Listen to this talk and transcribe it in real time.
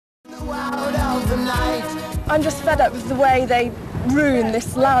I'm just fed up with the way they ruin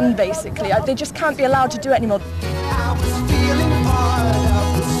this land, basically. They just can't be allowed to do it anymore. I was feeling part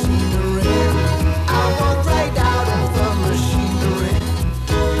of the scenery. I walked right out of the machinery.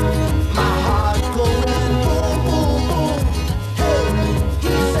 My heart going boom, boom, boom. Hey,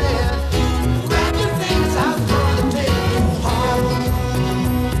 he said, grab your things, I'm gonna take you home.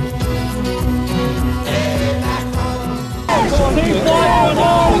 Hey, back home.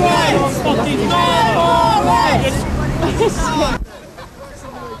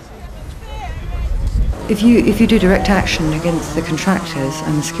 If you do direct action against the contractors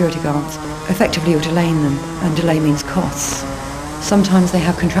and the security guards, effectively you're delaying them, and delay means costs. Sometimes they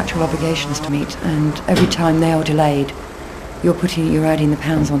have contractual obligations to meet, and every time they are delayed, you're adding the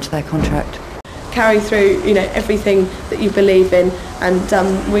pounds onto their contract. Carry through, everything that you believe in, and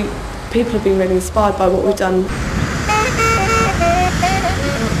people have been really inspired by what we've done.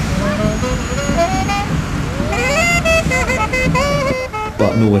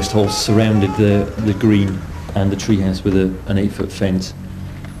 But Norwest Hall surrounded the green and the treehouse with an 8-foot fence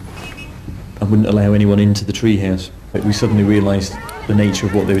and wouldn't allow anyone into the treehouse. We suddenly realised the nature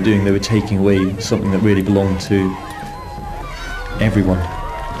of what they were doing. They were taking away something that really belonged to everyone,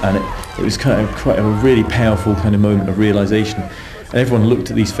 and it was kind of quite a really powerful kind of moment of realisation. And everyone looked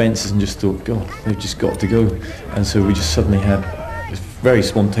at these fences and just thought, God, they've just got to go. And so we just suddenly had, very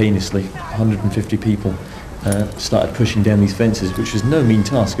spontaneously, 150 people started pushing down these fences, which was no mean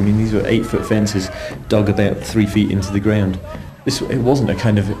task. I mean, these were 8-foot fences dug about 3 feet into the ground. It wasn't a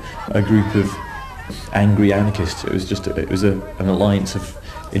kind of a group of angry anarchists. It was just an alliance of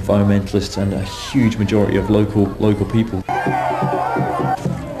environmentalists and a huge majority of local people.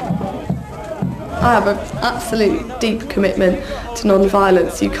 I have an absolute deep commitment to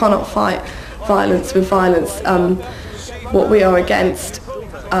non-violence. You cannot fight violence with violence. What we are against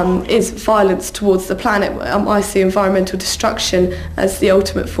is violence towards the planet. I see environmental destruction as the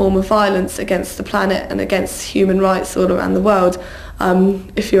ultimate form of violence against the planet and against human rights all around the world.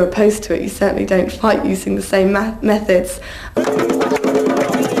 If you're opposed to it, you certainly don't fight using the same methods.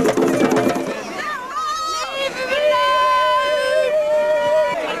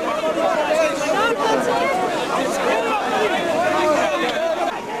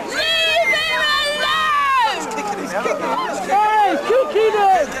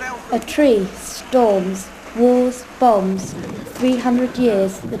 A tree, storms, wars, bombs, 300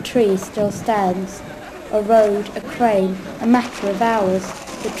 years the tree still stands. A road, a crane, a matter of hours,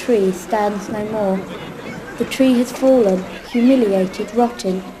 the tree stands no more. The tree has fallen, humiliated,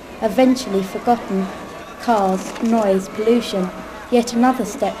 rotting, eventually forgotten. Cars, noise, pollution, yet another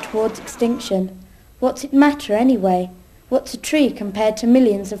step towards extinction. What's it matter anyway? What's a tree compared to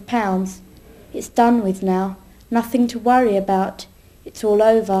millions of pounds? It's done with now, nothing to worry about. It's all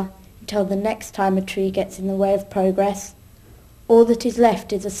over, until the next time a tree gets in the way of progress. All that is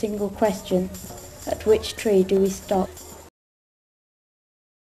left is a single question. At which tree do we stop?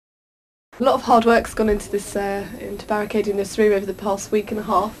 A lot of hard work's gone into this, into barricading this room over the past week and a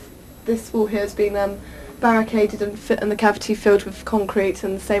half. This wall here has been barricaded and the cavity filled with concrete,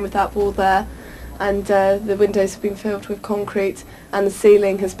 and the same with that wall there. And the windows have been filled with concrete, and the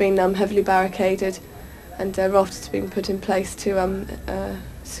ceiling has been heavily barricaded, and rafters have been put in place to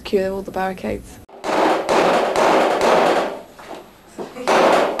secure all the barricades.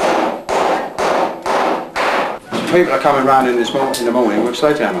 People are coming round in the morning with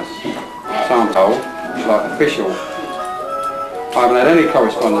sledgehammers. So I'm told, it's like official. I haven't had any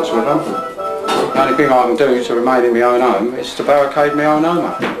correspondence with them. The only thing I can do to remain in my own home is to barricade my own home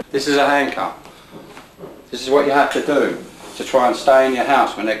up. This is a handcuff. This is what you have to do to try and stay in your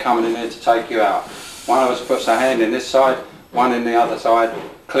house when they're coming in here to take you out. One of us puts a hand in this side, one in the other side,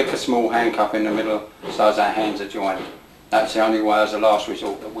 click a small handcuff in the middle so as our hands are joined. That's the only way as a last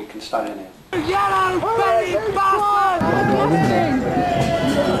resort that we can stay in here. Yellow belly bastard!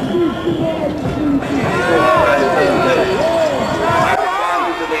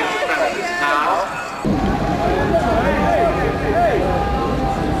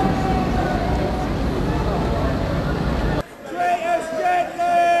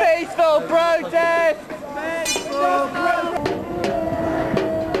 Peaceful protest! Peaceful protest!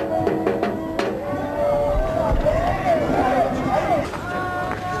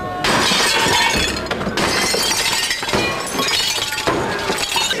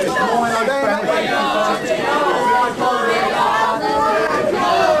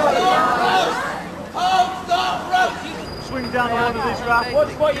 Swing down the end of this raft.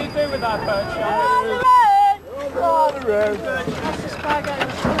 What's what you do with that bird? On the road.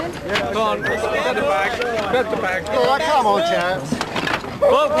 Yeah, go on, get the bag. Get the bag. All right, come on, chaps.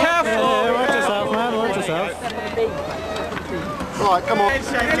 Well, careful. Watch yourself, mate. right, come on.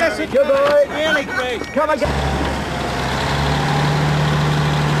 Good boy. Really quick. Come again.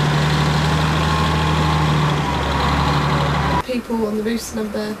 People on the roofs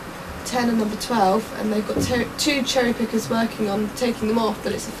number 10 and number 12, and they've got two cherry pickers working on taking them off,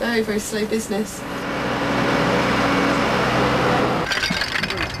 but it's a very, very slow business.